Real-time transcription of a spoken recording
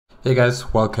Hey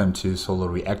guys, welcome to Solo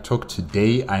ReacTalk.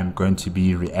 Today I'm going to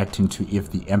be reacting to If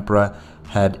the Emperor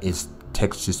Had a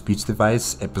Text-to-Speech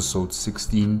Device, Episode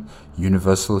 16,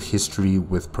 Universal History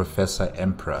with Professor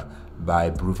Emperor by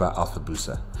Bruva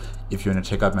Alfabusa. If you want to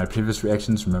check out my previous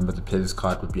reactions, remember the playlist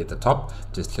card would be at the top.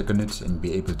 Just click on it and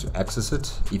be able to access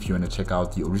it. If you want to check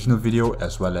out the original video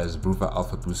as well as Bruva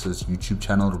Alfabusa's YouTube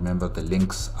channel, remember the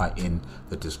links are in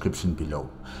the description below.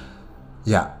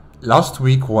 Yeah, last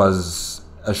week was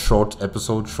a short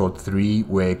episode, short 3,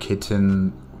 where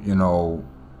Kitten,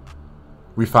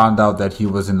 we found out that he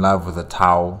was in love with a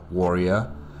Tau warrior.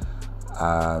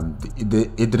 It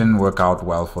didn't work out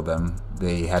well for them.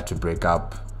 They had to break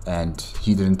up and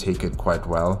he didn't take it quite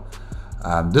well.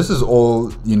 This is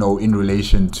all, in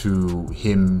relation to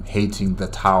him hating the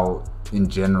Tau in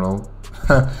general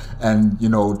and,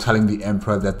 telling the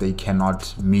Emperor that they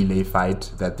cannot melee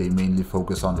fight, that they mainly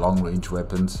focus on long-range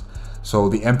weapons. So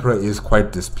the Emperor is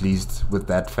quite displeased with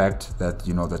that fact that,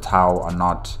 the Tau are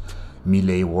not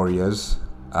melee warriors.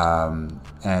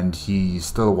 And he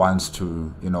still wants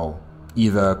to,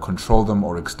 either control them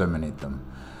or exterminate them.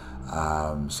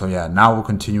 So yeah, now we're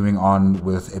continuing on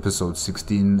with episode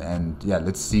 16. And yeah,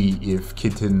 let's see if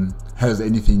Kitten has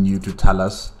anything new to tell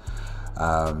us.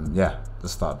 Yeah,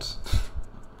 let's start.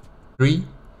 3,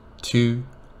 2,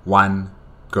 1,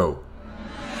 go.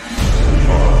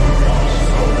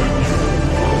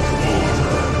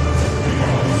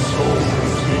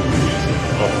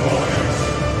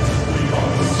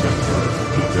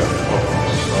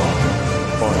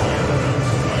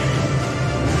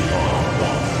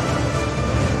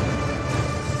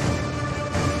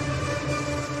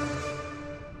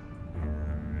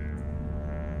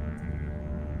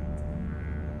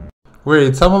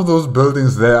 Wait, some of those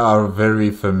buildings there are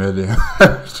very familiar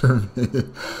to me.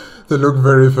 They look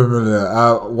very familiar.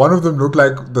 One of them looked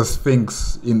like the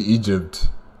Sphinx in Egypt.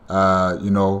 Yeah,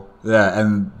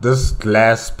 and this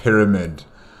glass pyramid.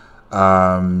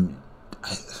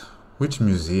 Which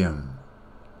museum?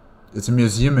 It's a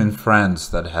museum in France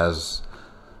that has,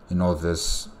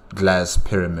 this glass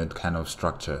pyramid kind of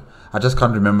structure. I just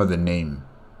can't remember the name.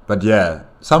 But yeah,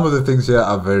 some of the things here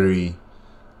are very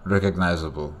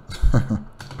recognizable.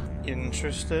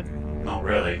 Interested? Not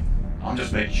really. I'm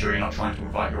just making sure you're not trying to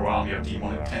invite your army of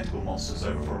demonic tentacle monsters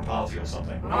over for a party or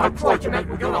something. I tried to make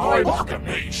me go to hide. Look at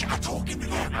me. I talk in the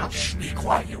air now. Be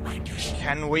quiet, you rangers.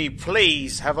 Can we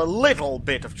please have a little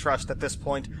bit of trust at this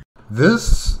point?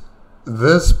 This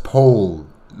pole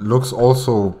looks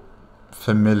also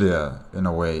familiar in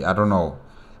a way. I don't know.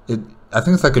 I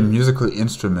think it's like a musical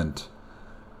instrument,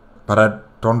 but I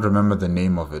don't remember the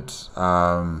name of it.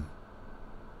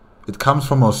 It comes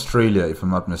from Australia, if I'm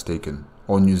not mistaken,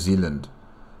 or New Zealand.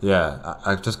 Yeah,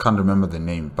 I just can't remember the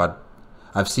name, but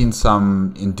I've seen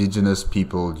some indigenous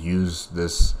people use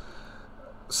this,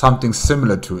 something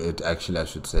similar to it, actually, I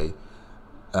should say,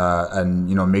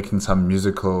 and making some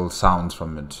musical sounds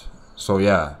from it. So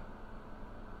yeah,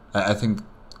 I think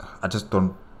I just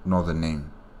don't know the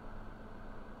name.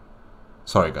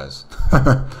 Sorry, guys.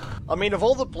 I mean, of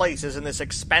all the places in this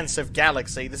expansive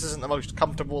galaxy, this isn't the most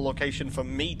comfortable location for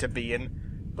me to be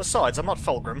in. Besides, I'm not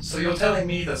Fulgrim. So you're telling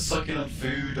me that succulent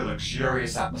food, a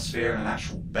luxurious atmosphere, and an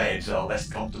actual bed are less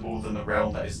comfortable than the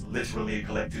realm that is literally a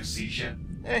collective seizure?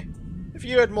 If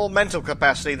you had more mental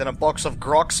capacity than a box of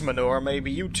Grox manure,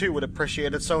 maybe you too would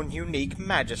appreciate its own unique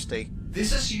majesty.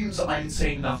 This assumes that I'm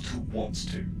insane enough to want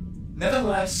to.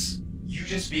 Nevertheless, you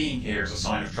just being here is a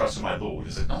sign of trust in my lord,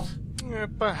 is it not?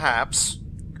 Perhaps.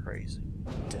 Crazy.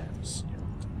 Damn skeleton.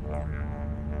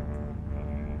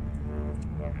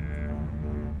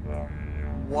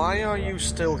 Why are you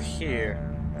still here?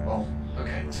 Well,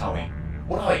 okay, tell me.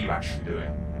 What are you actually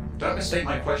doing? Don't mistake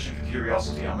my question for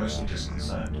curiosity, I'm mostly just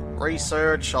concerned.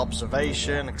 Research,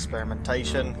 observation,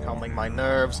 experimentation, calming my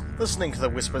nerves, listening to the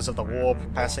whispers of the warp,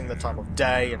 passing the time of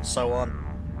day, and so on.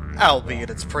 Albeit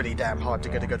it's pretty damn hard to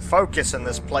get a good focus in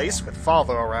this place, with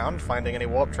Father around. Finding any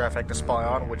warp traffic to spy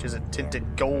on, which isn't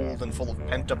tinted gold and full of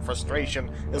pent-up frustration,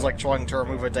 is like trying to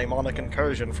remove a demonic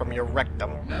incursion from your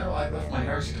rectum. No, I left my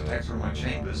heresy detector in my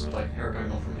chambers, but I can hear it going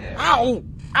on from here. Ow!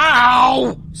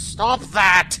 Ow! Stop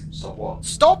that! Stop what?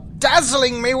 Stop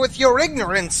dazzling me with your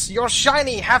ignorance! Your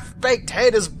shiny, half-baked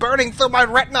head is burning through my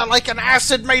retina like an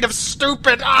acid made of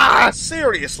stupid— Ah!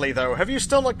 Seriously, though, have you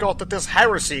still not got that this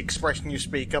heresy expression you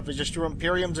speak of is just your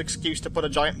Imperium's excuse to put a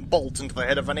giant bolt into the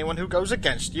head of anyone who goes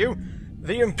against you?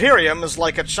 The Imperium is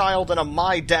like a child in a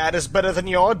 "my dad is better than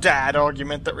your dad"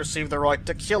 argument that received the right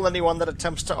to kill anyone that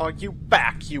attempts to argue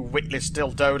back, you witless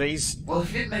dildodes. Well,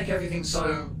 if you didn't make everything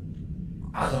so—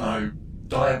 I don't know—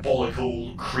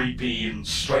 diabolical, creepy, and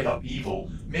straight up evil,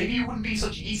 maybe you wouldn't be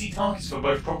such easy targets for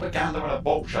both propaganda and a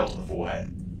bulb shell to the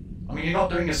forehead. I mean, you're not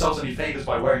doing yourselves any favours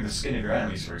by wearing the skin of your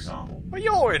enemies, for example. For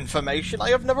your information, I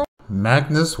have never...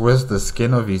 Magnus wears the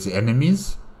skin of his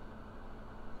enemies?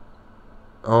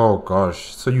 Oh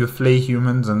gosh. So you flay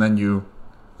humans and then you...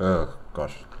 Oh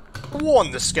gosh.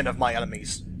 worn the skin of my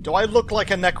enemies. Do I look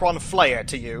like a Necron Flayer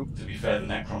to you? To be fair, the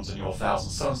Necrons and your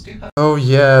Thousand Sons do that. Oh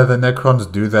yeah, the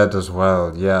Necrons do that as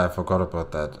well. Yeah, I forgot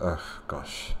about that. Oh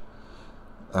gosh.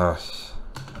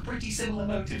 Pretty similar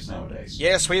motives nowadays.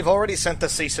 Yes, we've already sent the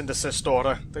cease and desist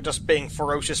order. They're just being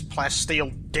ferocious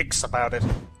plasteel dicks about it.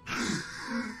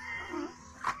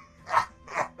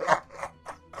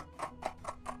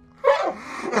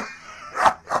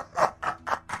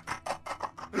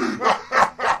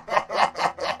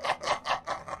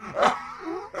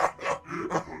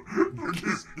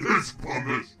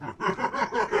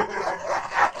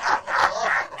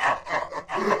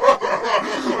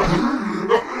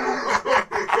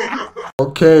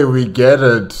 Okay, we get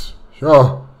it.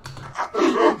 Sure.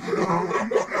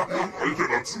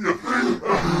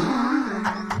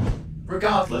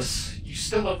 Regardless, you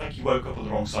still look like you woke up on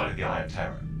the wrong side of the Eye of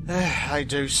Terror. I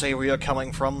do see where you're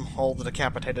coming from. All the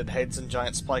decapitated heads and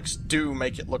giant spikes do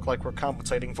make it look like we're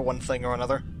compensating for one thing or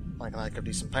another. Like lack of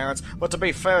decent parents. But to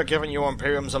be fair, given your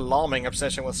Imperium's alarming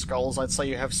obsession with skulls, I'd say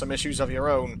you have some issues of your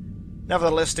own.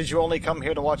 Nevertheless, did you only come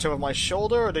here to watch over my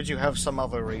shoulder, or did you have some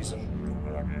other reason?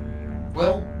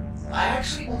 Well, I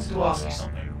actually wanted to ask you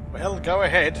something. Well, go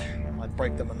ahead. Might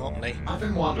break the monotony. I've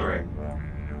been wondering.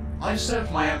 I've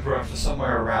served my Emperor for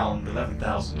somewhere around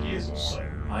 11,000 years or so.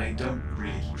 I don't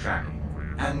really keep track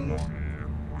anymore. And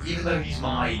even though he's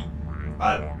my...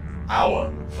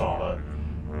 our father,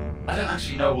 I don't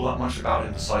actually know all that much about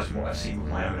him besides from what I've seen with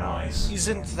my own eyes.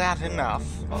 Isn't that enough?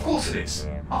 Of course it is.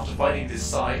 After fighting this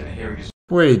side and hearing his...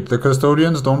 Wait, the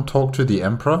custodians don't talk to the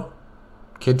Emperor?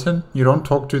 Kitten? You don't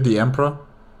talk to the Emperor?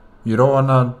 You don't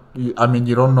wanna... I mean,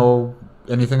 you don't know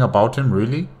anything about him,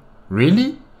 really?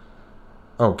 Really?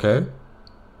 Okay.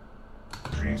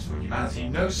 dreams for humanity,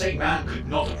 no sane man could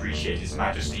not appreciate his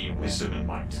majesty, wisdom, and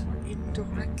might.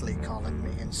 Indirectly calling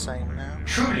me insane now.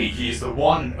 Truly, he is the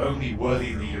one and only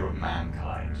worthy leader of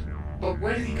mankind. But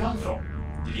where did he come from?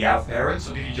 Did he have parents,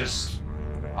 or did he just,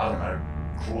 I don't know,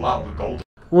 crawl out of the gold?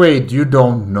 Wait, you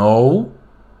don't know?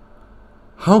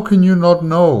 How can you not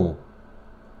know?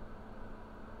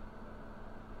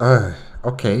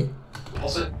 Okay.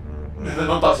 Deposit?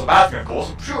 Not that's a bad thing, of course.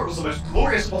 I'm sure it was the most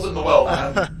glorious deposit in the world,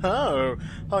 and... Oh,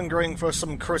 hungering for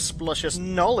some crisp, luscious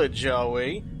knowledge, are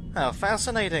we? How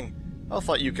fascinating. I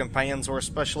thought you companions were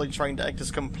especially trained to act as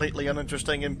completely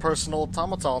uninteresting impersonal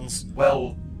automatons.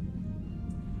 Well,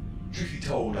 truth be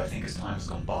told, I think as time has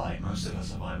gone by, most of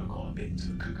us have either gone a bit into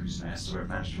the cuckoo's nest or have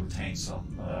managed to retain some,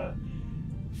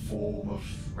 form of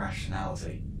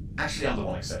rationality. Actually, under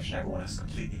one exception, everyone has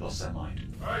completely lost their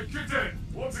mind. Hey, kitten!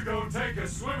 Want to go take a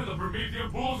swim in the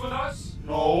Promethean pools with us?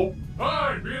 No.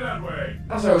 Hey, be that way!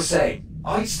 As I was saying,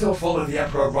 I'd still follow the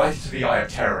Emperor right into the Eye of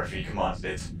Terror if he commanded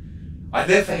it. I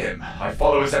live for him, I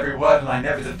follow his every word, and I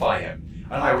never defy him.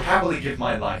 And I would happily give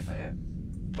my life for him.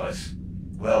 But,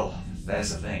 well,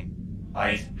 there's the thing.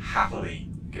 I'd happily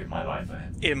give my life for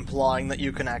him. Implying that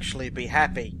you can actually be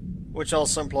happy. Which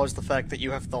also implies the fact that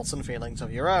you have thoughts and feelings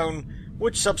of your own,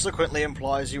 which subsequently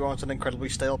implies you aren't an incredibly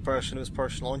stale person whose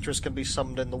personal interest can be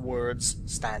summed in the words,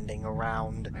 standing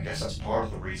around. I guess that's part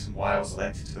of the reason why I was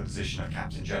elected to the position of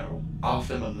Captain General.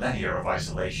 After millennia of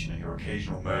isolation and your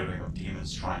occasional murdering of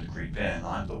demons trying to creep in,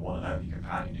 I'm the one and only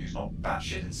companion who's not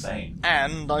batshit insane.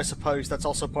 And I suppose that's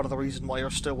also part of the reason why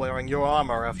you're still wearing your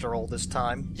armor after all this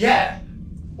time. Yeah!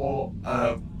 Or,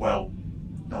 well,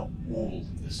 not all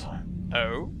this time.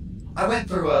 Oh? I went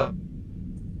through a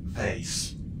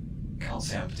phase. Can't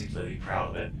say I'm particularly proud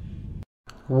of it.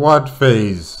 What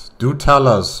phase? Do tell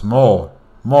us more.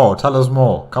 More, tell us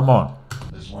more. Come on.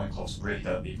 Those loincloths really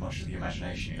don't leave much to the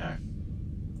imagination, you know.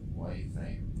 Way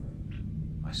they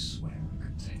rude. I swear I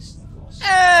could taste the gloss.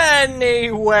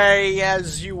 Anyway,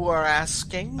 as you were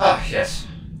asking... Ah, yes.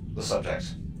 The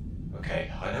subject. Okay,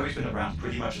 I know he's been around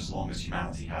pretty much as long as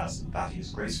humanity has, and that he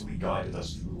has gracefully guided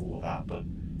us through all of that, but...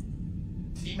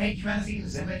 did he make humanity in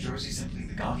his image, or is he simply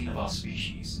the guardian of our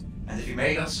species? And if he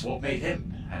made us, what made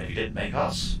him? And if he didn't make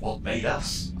us, what made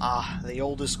us? Ah, the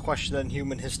oldest question in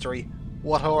human history.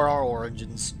 What are our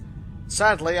origins?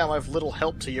 Sadly, I'm of little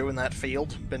help to you in that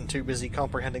field. Been too busy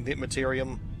comprehending the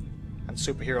Materium and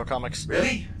superhero comics.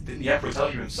 Really? Didn't the Emperor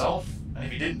tell you himself? And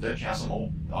if he didn't, don't you have some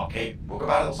old arcade book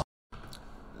about it or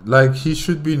something? Like, he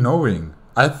should be knowing.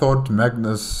 I thought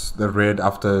Magnus the Red,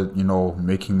 after, you know,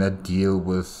 making that deal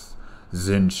with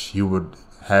Zinch, he would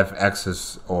have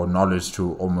access or knowledge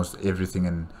to almost everything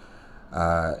and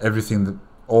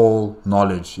all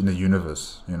knowledge in the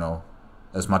universe, you know,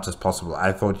 as much as possible.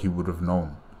 I thought he would have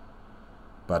known.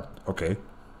 But, okay.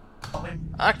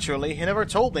 Actually, he never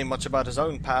told me much about his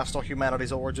own past or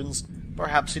humanity's origins.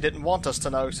 Perhaps he didn't want us to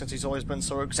know, since he's always been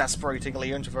so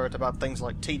exasperatingly introverted about things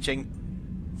like teaching.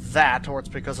 That, or it's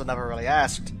because I never really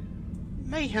asked.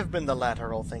 May have been the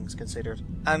latter, all things considered.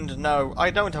 And no,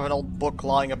 I don't have an old book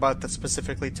lying about that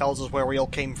specifically tells us where we all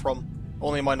came from.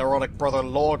 Only my neurotic brother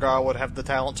Lorgar would have the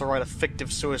talent to write a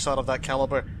fictive suicide of that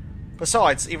caliber.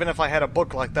 Besides, even if I had a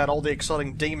book like that, all the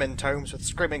exciting demon tomes with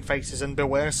screaming faces and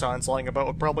beware signs lying about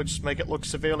would probably just make it look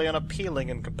severely unappealing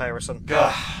in comparison.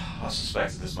 Gah, I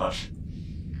suspected as much.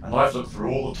 And I've looked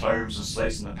through all the tomes and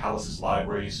slates in the palace's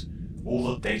libraries, all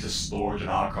the data stored in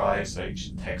archives of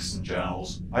ancient texts and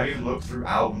journals. I've even looked through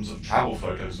albums of travel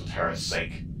photos for Terra's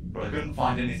sake, but I couldn't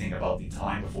find anything about the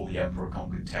time before the Emperor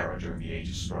conquered Terra during the Age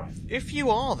of Strife. If you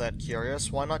are that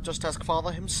curious, why not just ask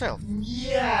Father himself?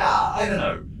 Yeah, I don't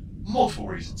know. Multiple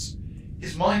reasons.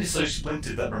 His mind is so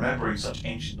splintered that remembering such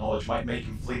ancient knowledge might make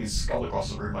him fling his skull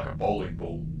across the room like a bowling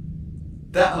ball.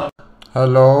 That and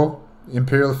Hello,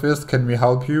 Imperial Fist, can we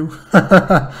help you?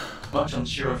 I'm much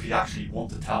unsure if he'd actually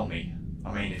want to tell me.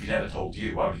 I mean, if he never told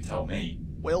you, why would he tell me?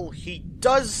 Well, he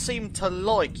does seem to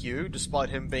like you, despite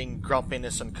him being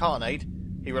grumpiness incarnate.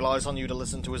 He relies on you to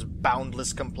listen to his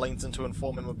boundless complaints and to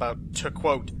inform him about, to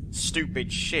quote,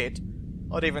 stupid shit.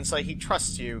 I'd even say he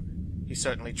trusts you. He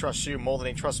certainly trusts you more than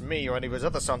he trusts me or any of his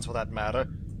other sons for that matter.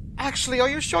 Actually, are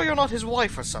you sure you're not his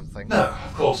wife or something? No,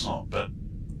 of course not, but...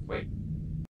 wait.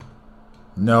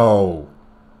 No.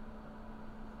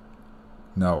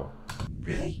 No.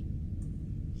 Really?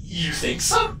 You think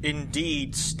so?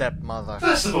 Indeed, stepmother.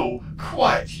 First of all,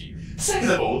 quiet you.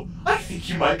 Second of all, I think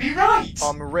you might be right.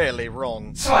 I'm really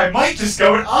wrong. So I might just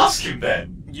go and ask him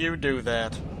then. You do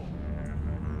that.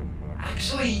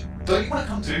 Actually, don't you want to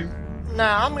come too?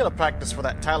 Nah, I'm gonna practice for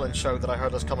that talent show that I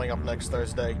heard is coming up next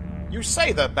Thursday. You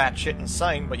say they're batshit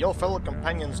insane, but your fellow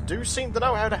companions do seem to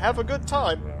know how to have a good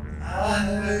time.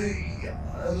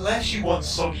 Unless you want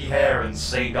soggy hair and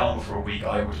staying down for a week,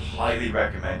 I would highly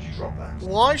recommend you drop that.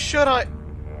 Why should I...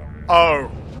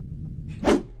 Oh.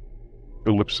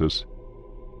 Ellipsis.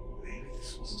 Maybe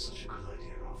this wasn't such a good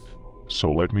idea after all.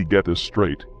 So let me get this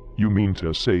straight. You mean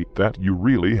to say that you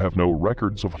really have no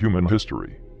records of human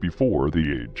history before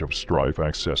the Age of Strife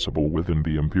accessible within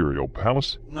the Imperial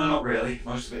Palace? No, not really.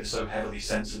 Most of it is so heavily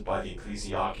censored by the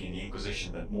Ecclesiarchy and the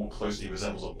Inquisition that more closely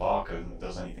resembles a barcode than it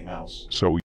does anything else.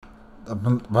 So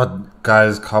But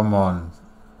guys, come on.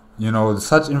 You know,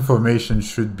 such information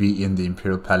should be in the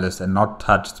Imperial Palace and not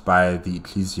touched by the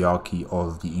Ecclesiarchy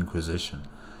or the Inquisition.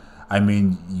 I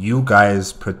mean, you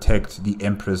guys protect the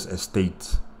Emperor's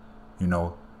estate, you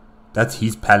know. That's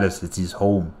his palace, it's his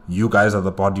home. You guys are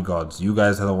the bodyguards. You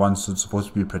guys are the ones who's supposed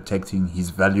to be protecting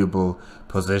his valuable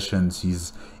possessions,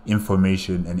 his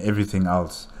information, and everything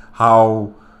else.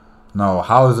 How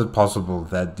is it possible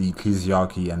that the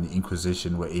Ecclesiarchy and the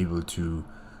Inquisition were able to,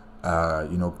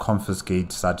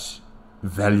 confiscate such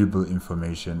valuable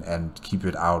information and keep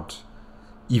it out,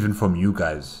 even from you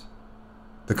guys,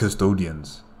 the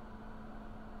custodians?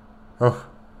 Oh.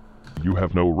 you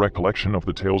have no recollection of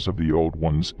the tales of the old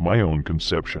ones, my own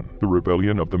conception, the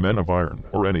rebellion of the Men of Iron,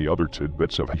 or any other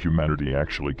tidbits of humanity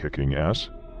actually kicking ass?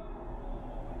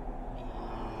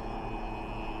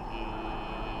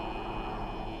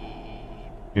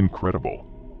 Incredible.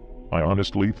 I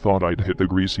honestly thought I'd hit the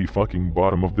greasy fucking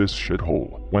bottom of this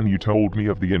shithole when you told me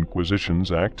of the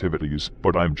Inquisition's activities,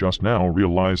 but I'm just now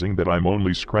realizing that I'm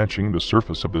only scratching the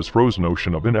surface of this frozen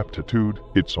ocean of ineptitude.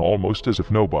 It's almost as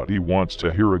if nobody wants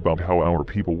to hear about how our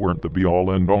people weren't the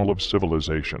be-all and all of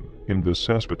civilization in this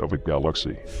cesspit of a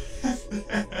galaxy.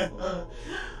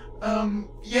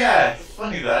 Yeah,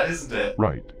 funny that, isn't it?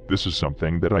 Right, this is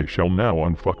something that I shall now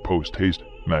unfuck post-haste.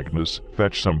 Magnus,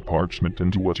 fetch some parchment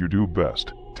and do what you do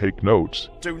best. Take notes.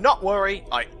 Do not worry,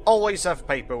 I always have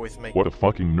paper with me. What a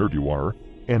fucking nerd you are.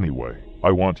 Anyway, I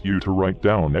want you to write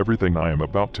down everything I am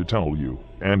about to tell you,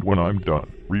 and when I'm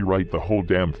done, rewrite the whole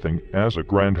damn thing as a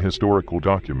grand historical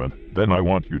document. Then I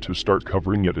want you to start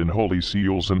covering it in holy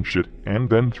seals and shit, and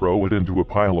then throw it into a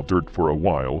pile of dirt for a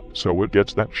while, so it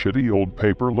gets that shitty old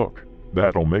paper look.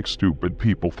 That'll make stupid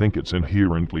people think it's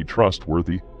inherently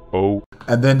trustworthy. Oh.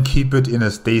 And then keep it in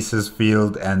a stasis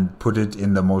field and put it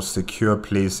in the most secure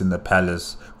place in the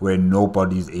palace where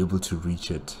nobody's able to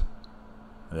reach it.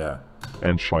 Yeah.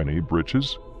 And shiny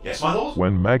britches? Yes, my lord?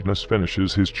 When Magnus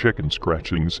finishes his chicken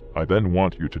scratchings, I then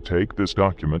want you to take this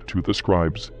document to the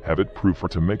scribes, have it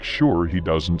proofed to make sure he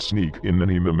doesn't sneak in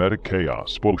any mimetic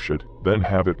chaos bullshit, then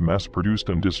have it mass-produced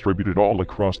and distributed all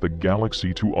across the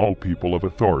galaxy to all people of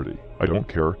authority. I don't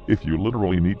care if you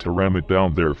literally need to ram it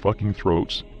down their fucking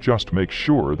throats, just make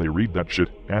sure they read that shit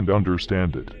and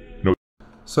understand it. No.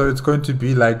 So it's going to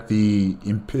be like the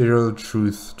Imperial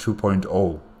Truth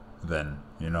 2.0 then,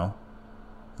 you know?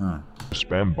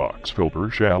 Spam box filter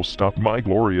shall stop my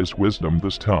glorious wisdom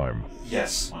this time.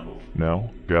 Yes, my lord. Now,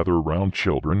 gather round,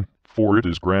 children, for it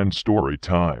is grand story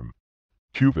time.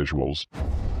 Cue visuals.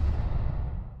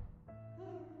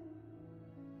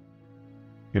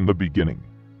 In the beginning,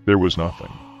 there was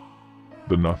nothing.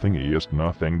 The nothingest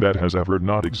nothing that has ever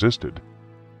not existed.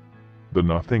 The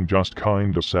nothing just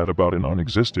kinda sat about and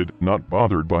unexisted, not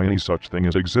bothered by any such thing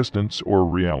as existence or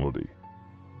reality.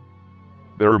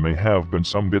 There may have been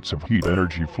some bits of heat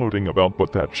energy floating about,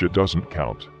 but that shit doesn't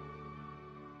count.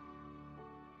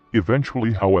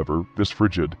 Eventually, however, this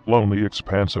frigid, lonely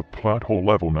expanse of plot hole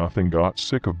level nothing got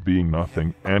sick of being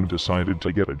nothing and decided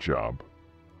to get a job.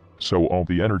 So all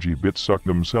the energy bits sucked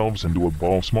themselves into a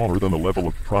ball smaller than the level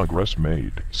of progress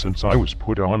made since I was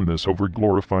put on this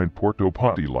over-glorified Porto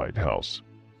Potty lighthouse.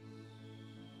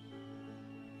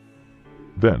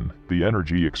 Then, the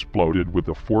energy exploded with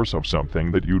the force of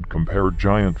something that you'd compare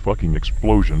giant fucking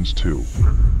explosions to.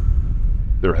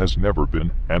 There has never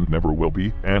been, and never will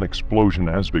be, an explosion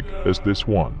as big as this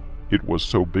one. It was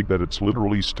so big that it's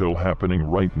literally still happening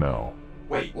right now.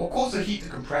 Wait, what caused the heat to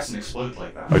compress and explode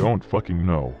like that? I don't fucking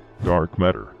know. Dark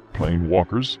matter, plane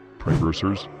walkers,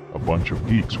 precursors, a bunch of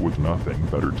geeks with nothing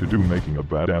better to do making a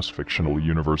badass fictional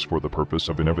universe for the purpose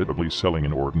of inevitably selling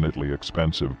inordinately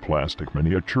expensive plastic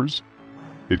miniatures?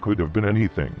 It could have been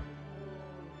anything.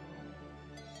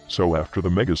 So after the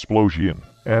mega-explosion,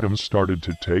 atoms started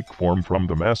to take form from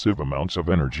the massive amounts of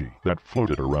energy that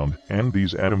floated around, and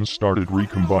these atoms started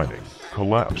recombining,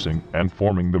 collapsing, and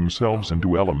forming themselves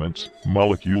into elements,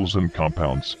 molecules, and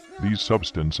compounds. These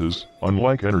substances,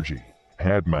 unlike energy,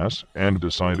 had mass and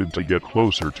decided to get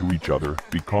closer to each other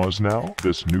because now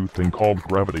this new thing called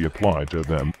gravity applied to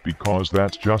them, because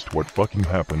that's just what fucking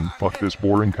happened. Fuck this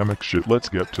boring chemic shit, let's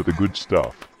get to the good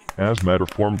stuff. As matter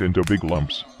formed into big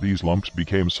lumps, these lumps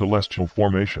became celestial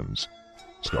formations.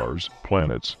 Stars,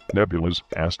 planets, nebulas,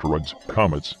 asteroids,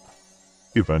 comets.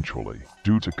 Eventually,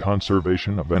 due to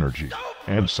conservation of energy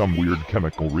and some weird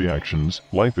chemical reactions,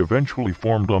 life eventually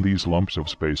formed on these lumps of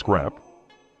space scrap.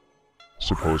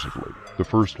 Supposedly, the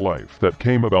first life that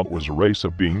came about was a race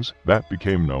of beings that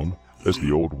became known as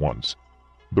the Old Ones.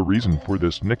 The reason for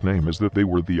this nickname is that they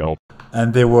were the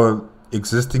And they were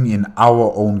existing in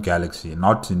our own galaxy,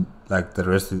 not in like the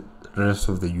rest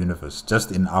of the universe,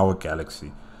 just in our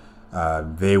galaxy.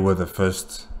 They were the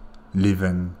first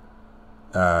living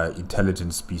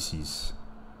intelligent species,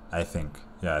 I think.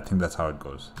 Yeah, I think that's how it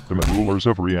goes. The rulers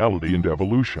of reality and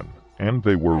evolution. And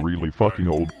they were really fucking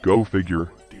old, go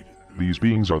figure. These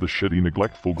beings are the shitty,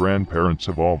 neglectful grandparents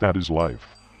of all that is life.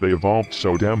 They evolved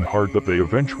so damn hard that they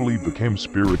eventually became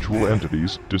spiritual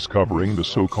entities, discovering the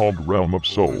so-called realm of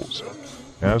souls.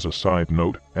 As a side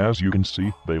note, as you can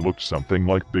see, they looked something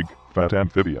like big, fat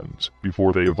amphibians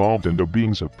before they evolved into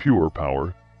beings of pure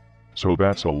power. So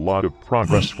that's a lot of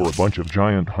progress for a bunch of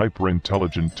giant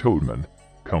hyper-intelligent toadmen.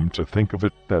 Come to think of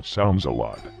it, that sounds a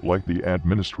lot like the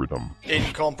administratum.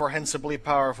 Incomprehensibly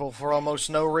powerful for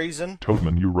almost no reason.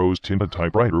 Toadman, you rose in a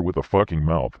typewriter with a fucking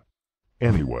mouth.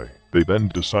 Anyway, they then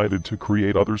decided to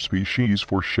create other species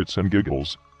for shits and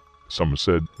giggles. Some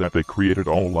said that they created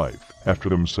all life after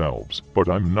themselves, but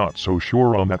I'm not so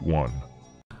sure on that one.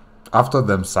 After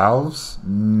themselves?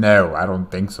 No, I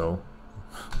don't think so.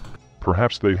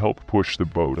 Perhaps they helped push the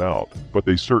boat out, but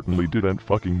they certainly didn't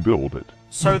fucking build it.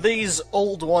 So these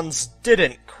old ones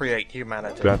didn't create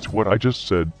humanity? That's what I just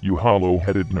said, you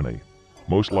hollow-headed ninny.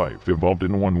 Most life evolved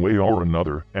in one way or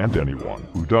another, and anyone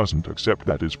who doesn't accept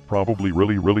that is probably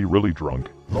really drunk.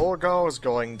 Lorgar's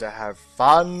going to have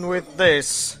fun with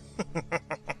this.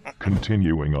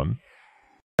 Continuing on.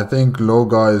 I think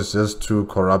Lorgar is just too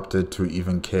corrupted to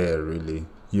even care, really.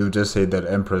 You'll just say that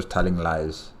Emperor's telling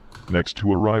lies. Next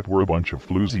to arrive were a bunch of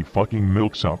floozy fucking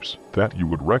milksops that you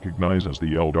would recognize as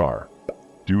the Eldar,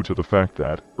 due to the fact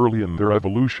that, early in their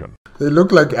evolution, they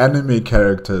look like anime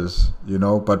characters, you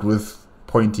know, but with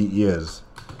pointy ears.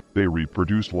 They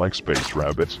reproduced like space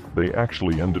rabbits. They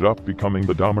actually ended up becoming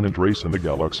the dominant race in the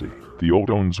galaxy. The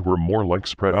old ones were more like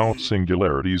spread out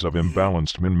singularities of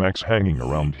imbalanced min-max hanging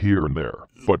around here and there.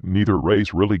 But neither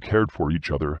race really cared for each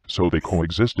other, so they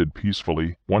coexisted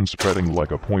peacefully, one spreading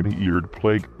like a pointy-eared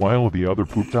plague, while the other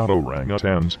pooped out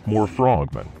orangutans, more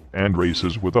frogmen, and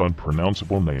races with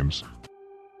unpronounceable names.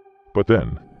 But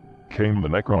then came the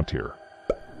Necrontyr.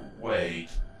 Wait.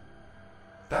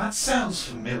 That sounds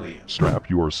familiar.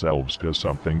 Strap yourselves to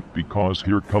something, because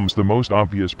here comes the most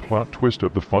obvious plot twist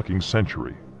of the fucking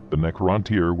century. The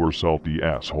Necrontyr were salty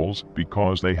assholes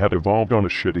because they had evolved on a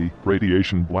shitty,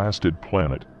 radiation-blasted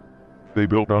planet. They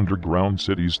built underground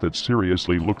cities that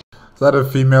seriously looked Is that a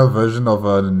female version of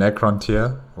a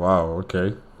Necrontyr? Wow,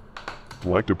 okay.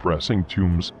 like depressing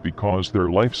tombs because their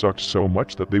life sucked so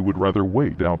much that they would rather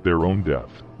wait out their own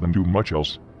death than do much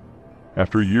else.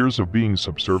 After years of being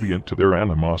subservient to their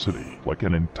animosity, like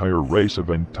an entire race of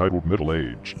entitled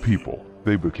middle-aged people,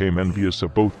 they became envious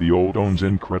of both the Old One's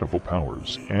incredible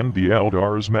powers and the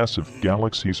Eldar's massive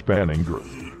galaxy-spanning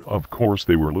girth. Of course,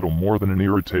 they were little more than an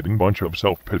irritating bunch of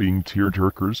self-pitying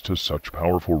tearjerkers to such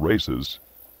powerful races.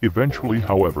 Eventually,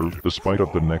 however, the spite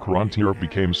of the Necrontyr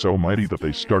became so mighty that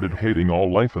they started hating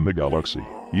all life in the galaxy,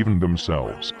 even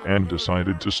themselves, and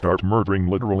decided to start murdering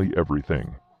literally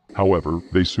everything. However,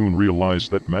 they soon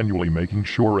realized that manually making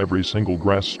sure every single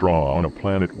grass straw on a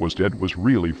planet was dead was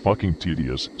really fucking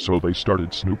tedious, so they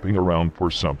started snooping around for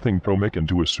something to make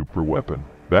into a super weapon.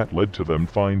 That led to them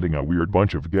finding a weird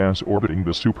bunch of gas orbiting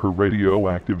the super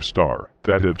radioactive star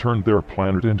that had turned their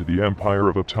planet into the empire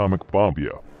of atomic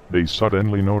bombia. They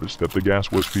suddenly noticed that the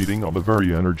gas was feeding on the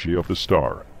very energy of the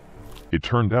star. It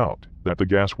turned out that the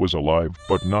gas was alive,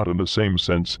 but not in the same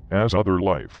sense as other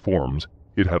life forms.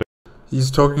 It had He's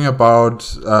talking about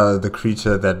the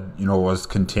creature that, was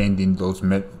contained in those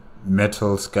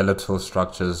metal skeletal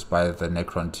structures by the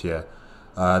Necrontyr.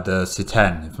 The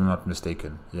Citan, if I'm not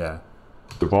mistaken. Yeah.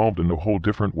 evolved in a whole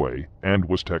different way, and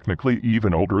was technically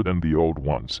even older than the old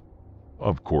ones.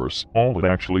 Of course, all it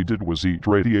actually did was eat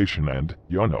radiation and,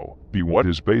 be what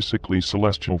is basically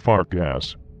celestial fart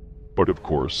gas. But of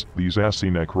course, these assy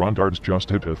Necrontards just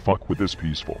had to fuck with this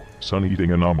peaceful,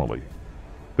 sun-eating anomaly.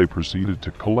 They proceeded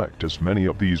to collect as many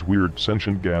of these weird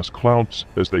sentient gas clouds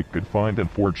as they could find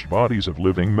and forge bodies of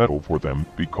living metal for them,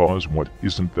 because what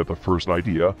isn't that the first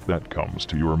idea that comes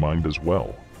to your mind as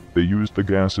well? They used the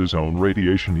gas's own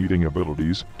radiation-eating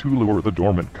abilities to lure the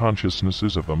dormant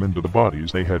consciousnesses of them into the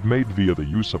bodies they had made via the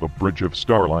use of a bridge of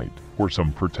starlight, or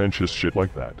some pretentious shit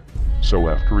like that. So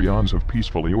after eons of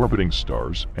peacefully orbiting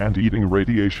stars and eating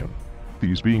radiation,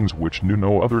 these beings which knew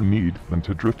no other need than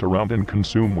to drift around and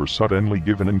consume were suddenly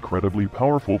given incredibly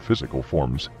powerful physical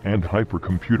forms and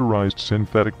hypercomputerized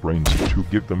synthetic brains to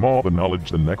give them all the knowledge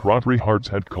the Necrontyrs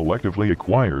had collectively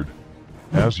acquired.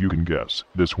 As you can guess,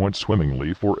 this went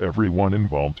swimmingly for everyone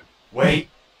involved. Wait.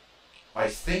 I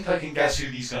think I can guess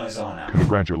who these guys are now.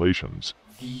 Congratulations.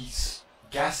 These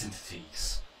gas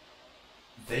entities.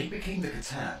 They became the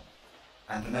Catan,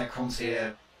 and the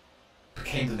Necrontyr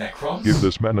became the Necrons? Give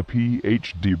this man a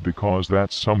PhD because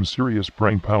that's some serious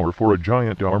brain power for a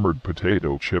giant armored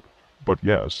potato chip. But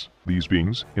yes, these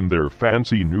beings, in their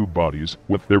fancy new bodies,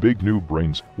 with their big new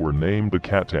brains, were named the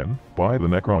Catan by the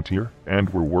Necrontyr, and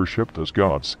were worshipped as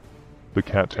gods. The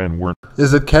Catan weren't...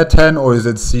 Is it Catan or is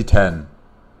it C10?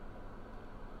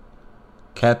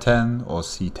 Catan or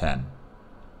C10?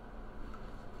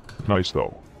 nice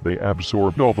though. They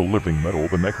absorbed all the living metal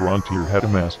the Necrontyr had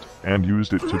amassed, and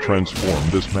used it to transform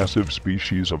this massive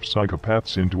species of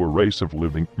psychopaths into a race of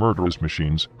living, murderous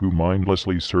machines who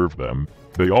mindlessly served them.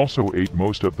 They also ate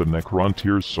most of the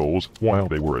Necrontyr's souls while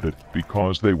they were at it,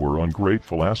 because they were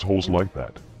ungrateful assholes like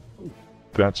that.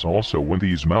 That's also when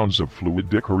these mounds of fluid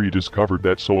dickery discovered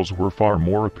that souls were far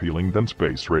more appealing than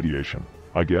space radiation.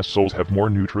 I guess souls have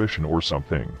more nutrition or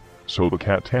something. So the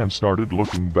Catan started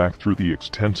looking back through the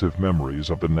extensive memories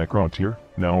of the Necrontyr,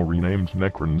 now renamed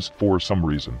Necrons for some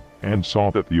reason, and saw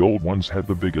that the old ones had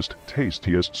the biggest,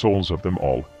 tastiest souls of them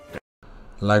all.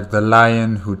 Like the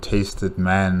lion who tasted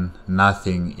man,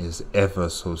 nothing is ever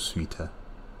so sweeter.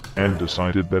 And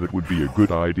decided that it would be a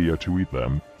good idea to eat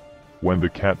them. When the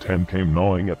Catan came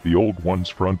gnawing at the old ones'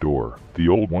 front door, the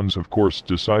old ones of course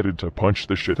decided to punch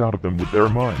the shit out of them with their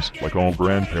minds, like all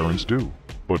grandparents do.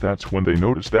 But that's when they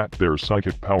noticed that their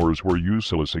psychic powers were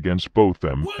useless against both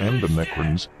them and the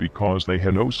Necrons, because they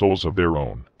had no souls of their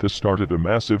own. This started a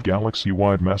massive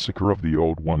galaxy-wide massacre of the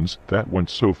old ones that went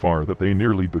so far that they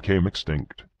nearly became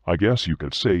extinct. I guess you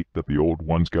could say that the old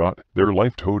ones got their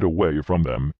life towed away from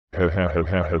them.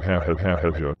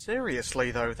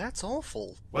 Seriously though, that's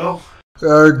awful. Well,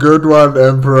 Good one,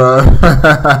 Emperor.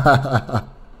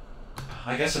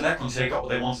 I guess the Necrons here got what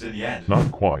they wanted in the end.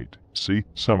 Not quite. See,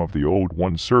 some of the old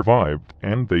ones survived,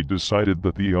 and they decided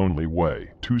that the only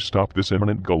way to stop this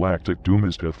imminent galactic doom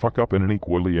is to fuck up in an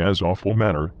equally as awful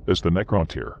manner as the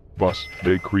Necrontyr. Thus,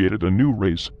 they created a new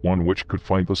race, one which could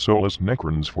fight the soulless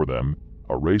Necrons for them,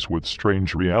 a race with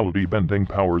strange reality-bending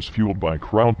powers fueled by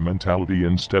crowd mentality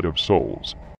instead of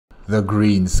souls. The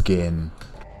green skin.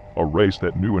 A race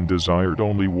that knew and desired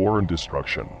only war and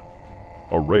destruction.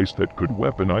 A race that could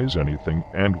weaponize anything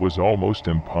and was almost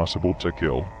impossible to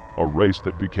kill. A race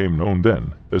that became known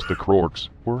then as the Krorks,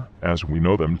 or, as we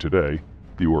know them today,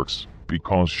 the Orcs,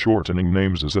 because shortening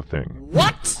names is a thing.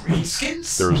 What?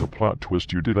 Greenskins? There's a plot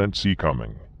twist you didn't see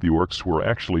coming. The Orcs were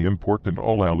actually important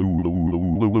all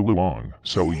along.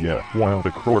 So yeah, while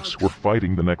the Krorks were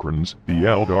fighting the Necrons, the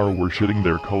Eldar were shitting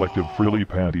their collective frilly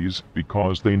panties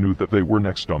because they knew that they were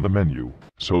next on the menu.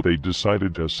 So they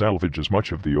decided to salvage as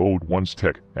much of the old one's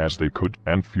tech as they could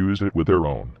and fuse it with their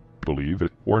own. Believe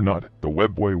it or not, the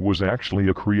Webboy was actually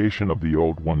a creation of the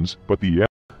old ones, but the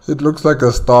It looks like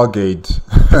a Stargate.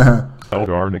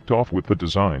 Eldar nicked off with the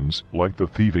designs, like the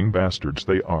thieving bastards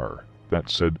they are. That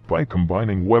said, by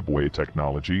combining Webway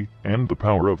technology and the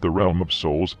power of the Realm of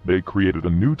Souls, they created a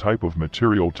new type of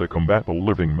material to combat the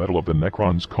living metal of the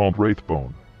Necrons called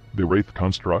Wraithbone. The Wraith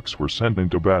constructs were sent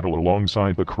into battle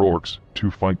alongside the Krorks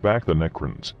to fight back the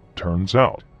Necrons. Turns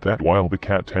out that while the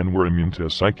Cat-10 were immune to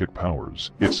psychic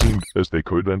powers, it seemed as they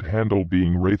couldn't handle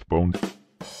being Wraithboned.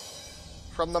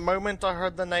 From the moment I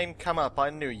heard the name come up,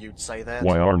 I knew you'd say that.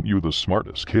 Why aren't you the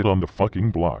smartest kid on the fucking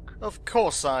block? Of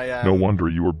course I am. No wonder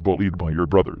you were bullied by your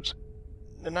brothers.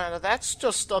 No, that's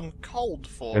just uncalled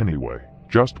for. Anyway,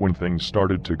 just when things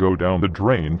started to go down the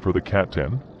drain for the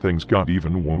Cat-10, things got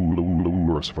even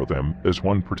worse for them, as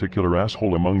one particular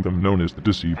asshole among them known as the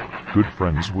Deceiver, good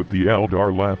friends with the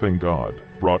Eldar Laughing God,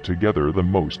 brought together the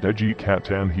most edgy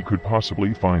Cat-10 he could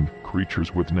possibly find,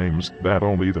 creatures with names that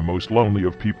only the most lonely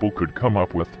of people could come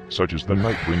up with, such as the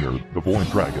Nightbringer, the Void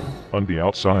Dragon, and the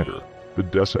Outsider. The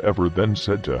Desa then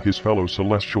said to his fellow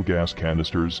celestial gas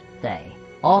canisters,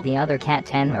 All the other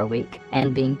Cat-10 are weak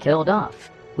and being killed off.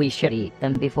 We should eat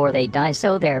them before they die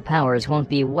so their powers won't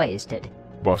be wasted.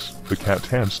 Thus, the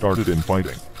Cat-10 started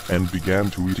infighting, and began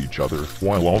to eat each other,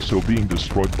 while also being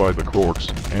destroyed by the Krorks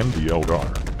and the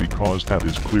Eldar, because that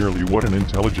is clearly what an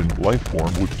intelligent life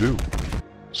form would do.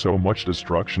 So much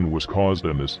destruction was caused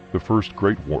in this, the First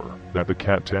Great War, that the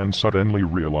Cat-10 suddenly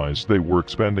realized they were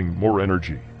expending more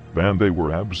energy than they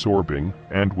were absorbing,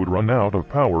 and would run out of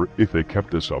power if they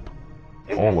kept this up.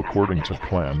 All according to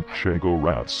plan,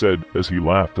 Shago-Rat said as he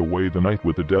laughed away the night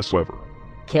with the Deceiver.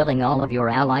 Killing all of your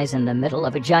allies in the middle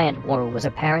of a giant war was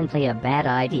apparently a bad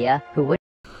idea. Who would?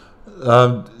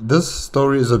 This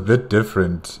story is a bit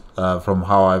different from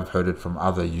how I've heard it from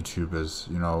other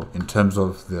YouTubers. You know, in terms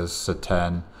of the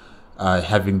Satan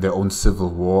having their own civil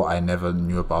war, I never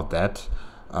knew about that.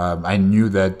 I knew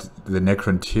that the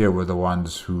Necrontyr were the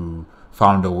ones who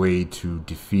found a way to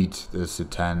defeat the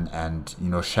Satan and, you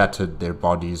know, shattered their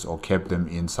bodies or kept them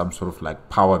in some sort of like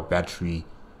power battery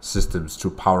systems to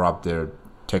power up their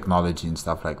technology and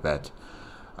stuff like that.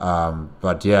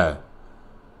 But yeah,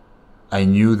 I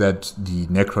knew that the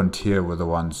Necrontyr were the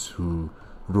ones who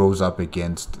rose up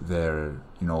against their,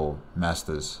 you know,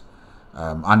 masters.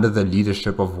 Under the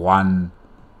leadership of one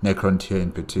Necrontyr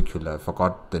in particular. I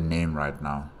forgot the name right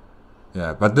now.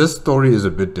 Yeah, but this story is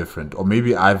a bit different, or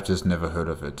maybe I've just never heard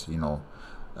of it. You know,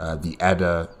 the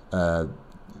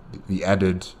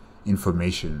added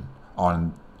information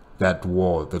on that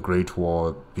war, the Great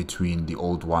War between the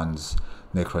Old Ones,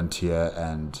 Necrontyr,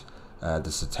 and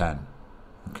the Satan.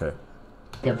 Okay.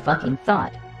 The fucking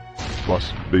thought.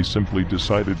 Plus, they simply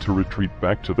decided to retreat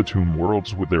back to the Tomb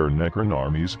Worlds with their Necron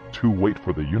armies to wait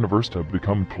for the universe to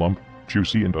become plump,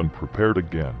 juicy, and unprepared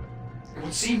again. It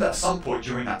would seem that at some point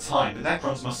during that time, the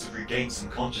Necrons must have regained some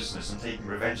consciousness and taken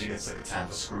revenge against the Catan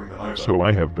for screwing them over. So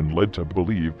I have been led to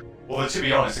believe. Although, to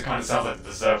be honest, it kind of sounds like they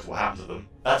deserved what happened to them.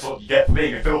 That's what you get for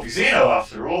being a filthy Xeno,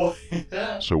 after all.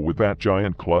 So with that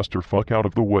giant clusterfuck out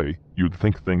of the way, you'd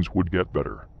think things would get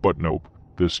better. But nope.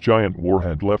 This giant war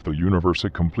had left the universe a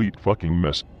complete fucking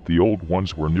mess. The Old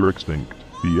Ones were near extinct.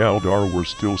 The Eldar were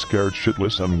still scared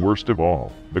shitless, and worst of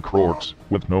all, the Krorks,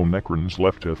 with no Necrons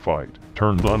left to fight,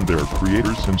 turned on their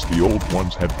creators since the Old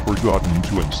Ones had forgotten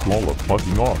to install a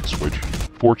fucking off switch.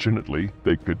 Fortunately,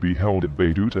 they could be held at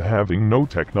bay due to having no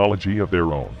technology of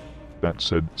their own. That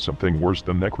said, something worse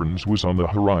than Necrons was on the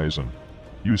horizon.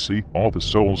 You see, all the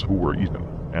souls who were eaten,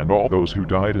 and all those who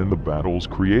died in the battles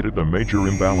created a major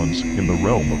imbalance in the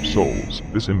realm of souls.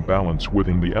 This imbalance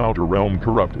within the outer realm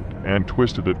corrupted and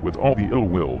twisted it with all the ill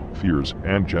will, fears,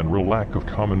 and general lack of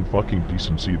common fucking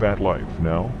decency that life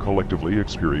now collectively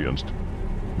experienced.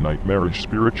 Nightmarish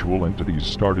spiritual entities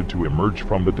started to emerge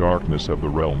from the darkness of the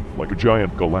realm like a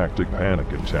giant galactic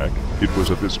panic attack. It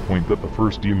was at this point that the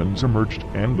first demons emerged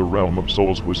and the realm of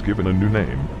souls was given a new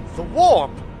name. The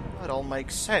warp! That all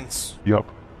makes sense. Yup.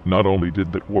 Not only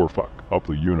did that war fuck up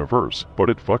the universe, but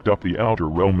it fucked up the outer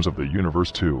realms of the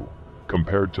universe too.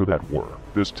 Compared to that war,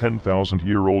 this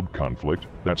 10,000-year-old conflict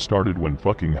that started when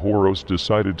fucking Horus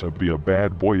decided to be a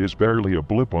bad boy is barely a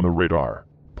blip on the radar.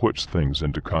 Puts things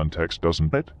into context,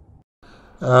 doesn't it?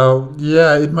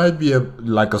 Yeah, it might be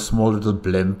like a small little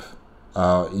blimp.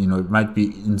 It might be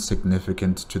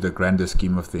insignificant to the grander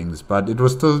scheme of things, but it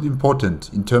was still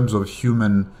important in terms of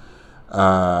human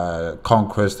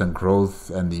conquest and growth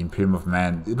and the Imperium of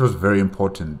Man. It was very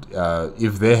important.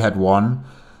 If they had won,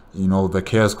 the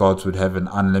Chaos Gods would have an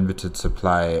unlimited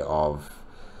supply of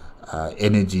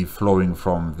energy flowing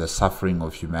from the suffering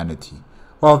of humanity.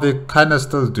 Well, they kind of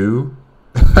still do,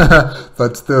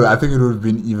 but still, I think it would have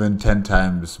been even 10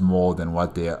 times more than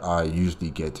what they are usually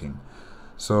getting.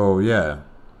 So, yeah,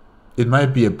 it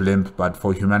might be a blimp, but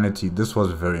for humanity, this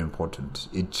was very important.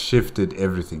 It shifted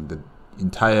everything. The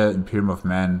entire Imperium of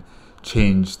Man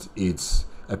changed its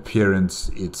appearance,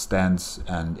 its stance,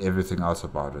 and everything else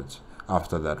about it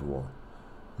after that war.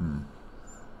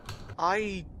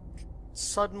 I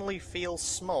suddenly feel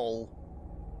small,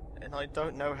 and I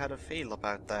don't know how to feel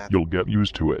about that. You'll get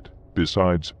used to it.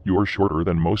 Besides, you're shorter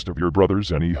than most of your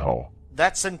brothers anyhow.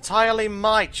 That's entirely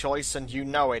my choice, and you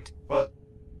know it. But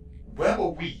where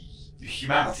were we,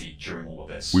 humanity, during all of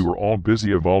this? We were all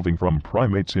busy evolving from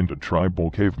primates into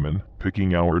tribal cavemen,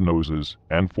 picking our noses,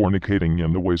 and fornicating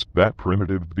in the ways that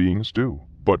primitive beings do.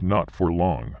 But not for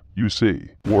long. You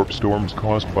see, warp storms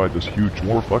caused by this huge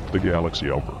war fucked the galaxy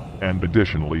over. And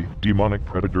additionally, demonic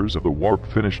predators of the warp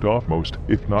finished off most,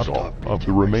 if not all, of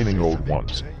the remaining old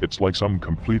ones. It's like some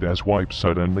complete-ass wipe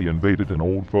suddenly invaded an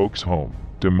old folks' home,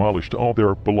 demolished all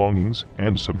their belongings,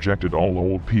 and subjected all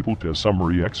old people to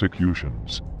summary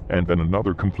executions. And then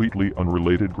another completely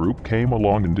unrelated group came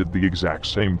along and did the exact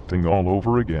same thing all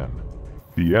over again.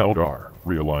 The Eldar,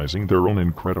 realizing their own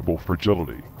incredible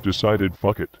fragility, decided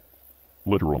fuck it.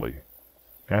 Literally.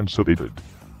 And so they did.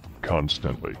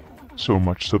 Constantly. So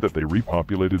much so that they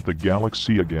repopulated the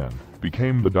galaxy again,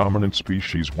 became the dominant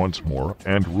species once more,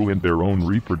 and ruined their own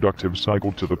reproductive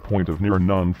cycle to the point of near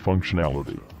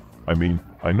non-functionality. I mean,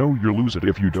 I know you'll lose it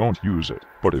if you don't use it,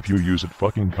 but if you use it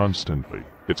fucking constantly,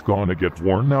 it's gonna get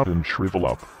worn out and shrivel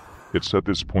up. It's at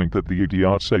this point that the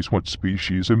idiot says what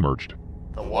species emerged.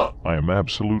 The what? I am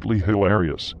absolutely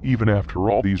hilarious, even after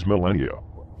all these millennia.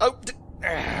 Oh,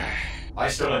 I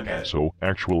still don't get it. So,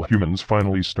 actual humans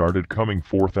finally started coming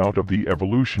forth out of the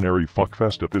evolutionary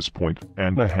fuckfest at this point,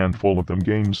 and a handful of them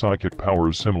gained psychic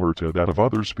powers similar to that of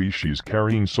other species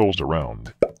carrying souls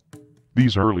around.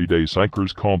 These early day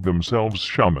psychers called themselves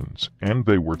shamans, and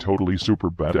they were totally super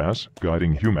badass,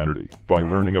 guiding humanity by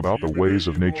learning about the ways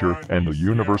of nature and the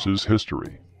universe's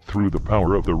history, through the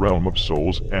power of the realm of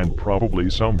souls and probably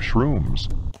some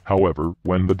shrooms. However,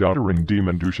 when the doddering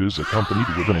demon douches accompanied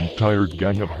with an entire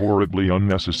gang of horribly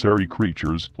unnecessary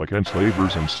creatures like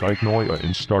enslavers and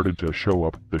psychnoia started to show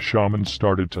up, the shamans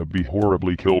started to be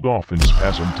horribly killed off in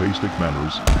spasmtastic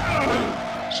manners.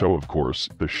 So of course,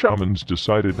 the shamans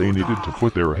decided they needed to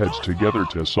put their heads together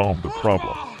to solve the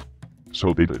problem.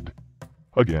 So they did.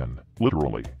 Again,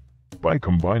 literally. By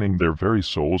combining their very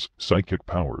souls, psychic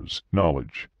powers,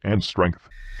 knowledge, and strength,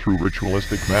 through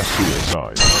ritualistic mass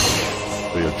suicide.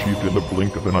 They achieved in the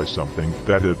blink of an eye something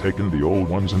that had taken the old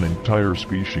ones an entire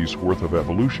species worth of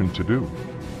evolution to do.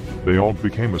 They all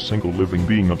became a single living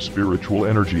being of spiritual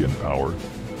energy and power.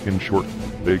 In short,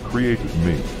 they created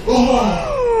me.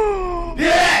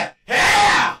 Yeah!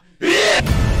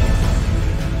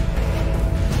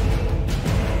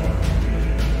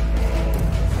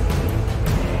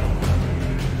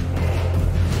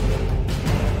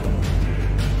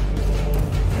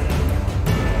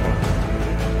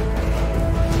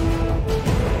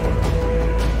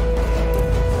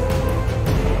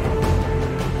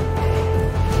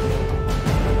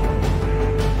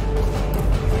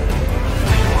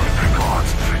 The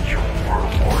gods, your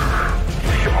world order.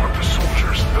 They are the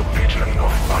soldiers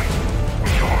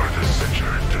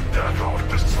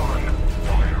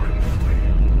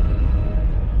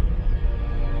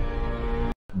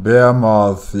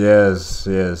Behemoth, yes.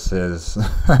 This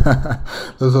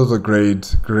was a great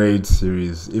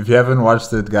series. If you haven't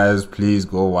watched it, guys, please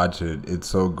go watch it. It's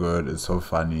so good, it's so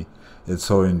funny, it's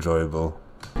so enjoyable.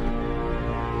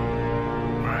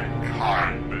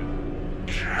 Mankind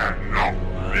cannot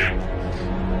live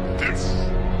this.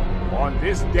 On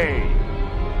this day,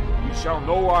 we shall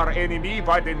know our enemy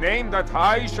by the name that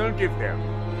I shall give them.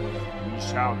 We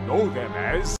shall know them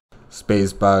as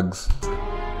Space bugs.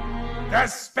 the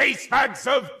Space Bugs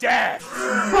of Death!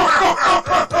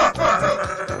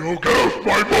 You'll get off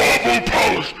my marble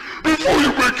palace before you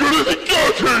make anything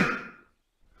dirty!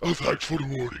 Oh, thanks for the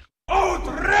warning.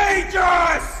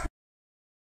 Outrageous!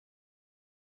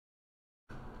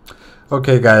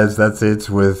 Okay guys, that's it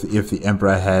with If the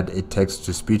Emperor Had a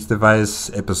Text-to-Speech Device,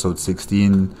 episode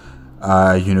 16,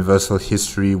 Universal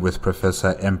History with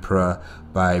Professor Emperor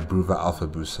by Bruva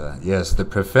Alfabusa. Yes, the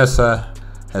professor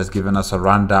has given us a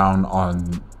rundown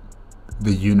on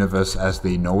the universe as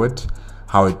they know it,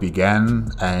 how it began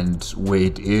and where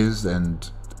it is, and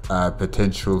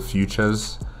potential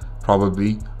futures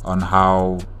probably on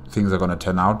how things are going to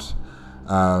turn out.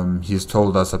 He's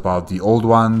told us about the old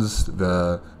ones,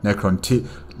 the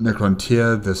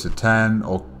Necrontyr, the Satan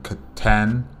or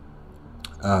Catan.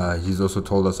 He's also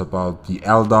told us about the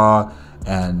Eldar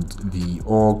and the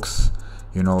Orcs,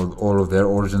 you know, all of their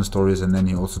origin stories. And then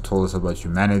he also told us about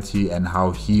humanity and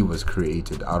how he was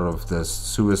created out of the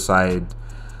suicide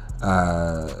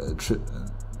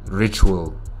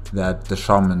ritual that the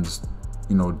shamans,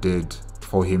 you know, did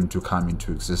for him to come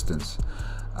into existence.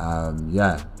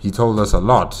 Yeah, he told us a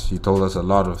lot. He told us a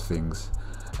lot of things,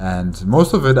 and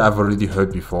most of it I've already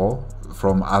heard before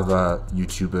from other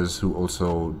YouTubers who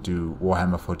also do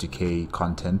Warhammer 40k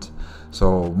content.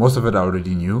 So most of it I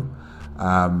already knew.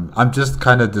 I'm just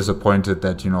kind of disappointed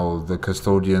that, you know, the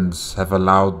custodians have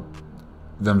allowed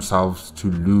themselves to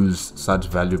lose such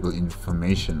valuable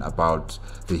information about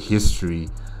the history,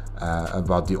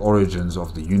 about the origins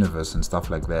of the universe and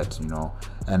stuff like that, you know,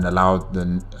 and allowed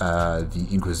the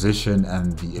Inquisition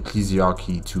and the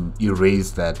Ecclesiarchy to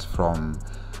erase that from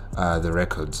the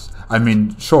records. I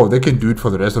mean, sure, they can do it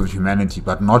for the rest of humanity,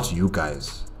 but not you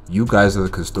guys. You guys are the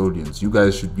custodians. You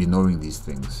guys should be knowing these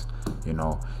things, you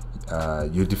know.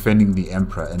 You're defending the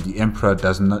Emperor, and the Emperor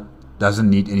doesn't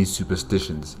need any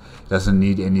superstitions, doesn't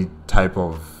need any type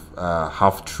of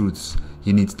half-truths.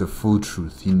 He needs the full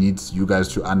truth. He needs you guys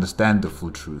to understand the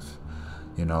full truth,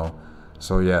 you know.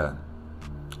 So yeah,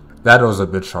 that was a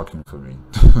bit shocking for me.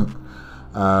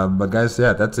 But guys,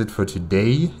 yeah, that's it for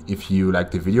today. If you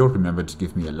like the video, remember to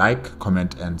give me a like,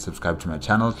 comment, and subscribe to my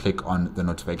channel. Click on the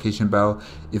notification bell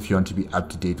if you want to be up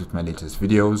to date with my latest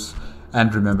videos.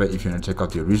 And remember, if you want to check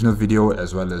out the original video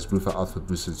as well as Bruva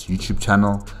Alfabusa's YouTube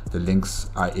channel, the links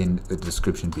are in the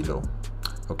description below.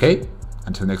 Okay,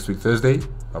 until next week Thursday,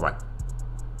 bye bye.